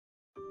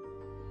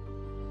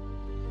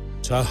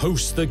To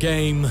host the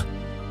game,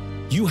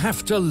 you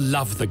have to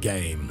love the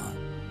game.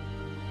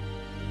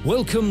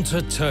 Welcome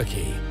to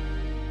Turkey,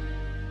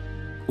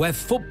 where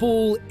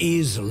football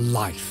is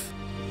life.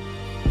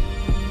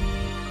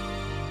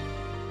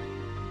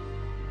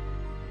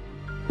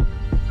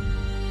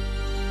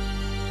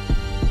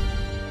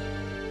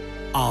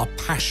 Our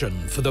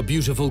passion for the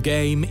beautiful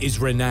game is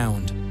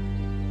renowned.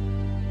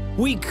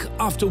 Week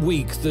after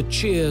week, the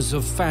cheers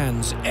of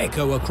fans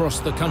echo across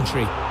the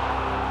country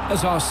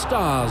as our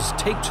stars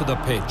take to the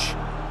pitch.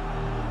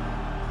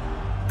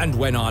 And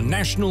when our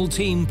national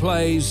team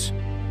plays,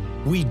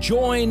 we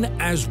join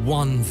as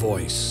one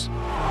voice.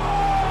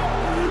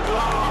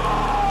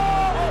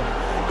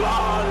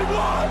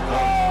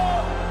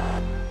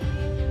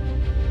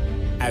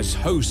 As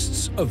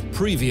hosts of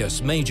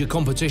previous major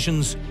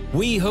competitions,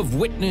 we have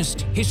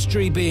witnessed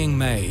history being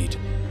made,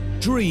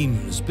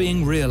 dreams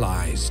being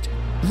realized,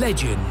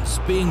 legends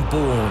being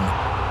born,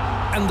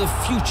 and the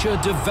future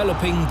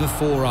developing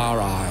before our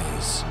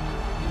eyes.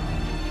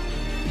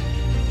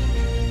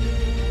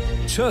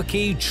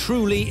 Turkey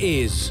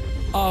truly is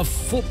a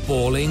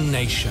footballing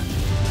nation.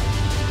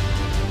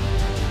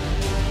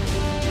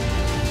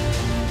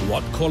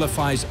 What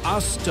qualifies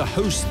us to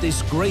host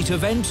this great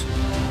event?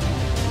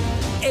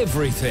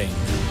 Everything.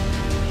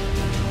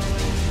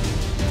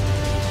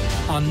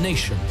 Our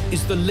nation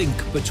is the link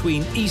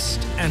between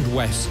East and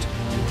West.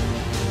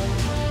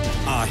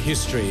 Our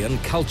history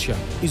and culture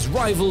is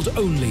rivaled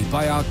only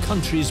by our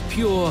country's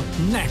pure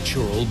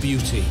natural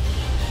beauty.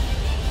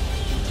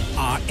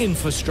 Our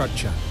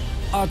infrastructure,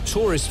 our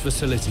tourist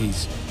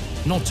facilities,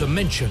 not to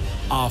mention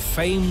our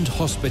famed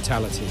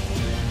hospitality.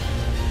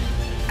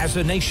 As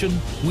a nation,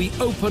 we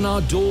open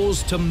our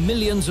doors to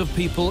millions of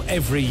people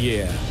every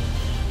year,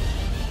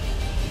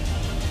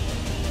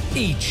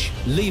 each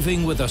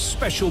leaving with a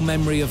special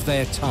memory of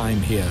their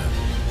time here.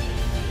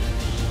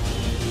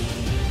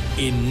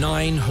 In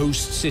 9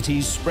 host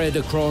cities spread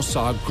across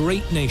our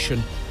great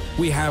nation,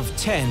 we have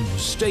 10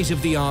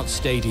 state-of-the-art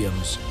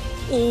stadiums,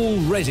 all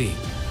ready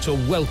to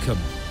welcome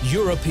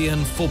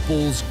European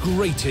football's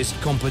greatest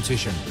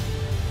competition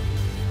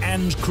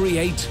and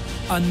create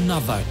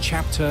another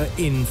chapter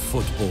in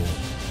football.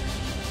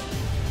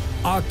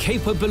 Our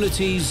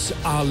capabilities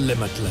are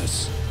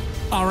limitless,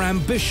 our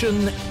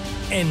ambition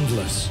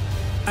endless,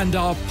 and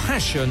our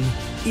passion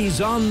is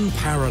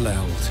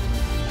unparalleled.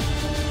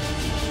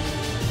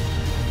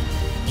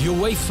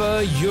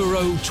 UEFA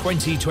Euro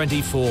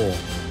 2024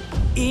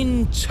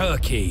 in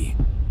Turkey.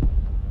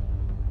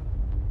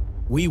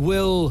 We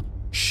will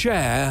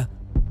share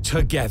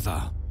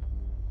together.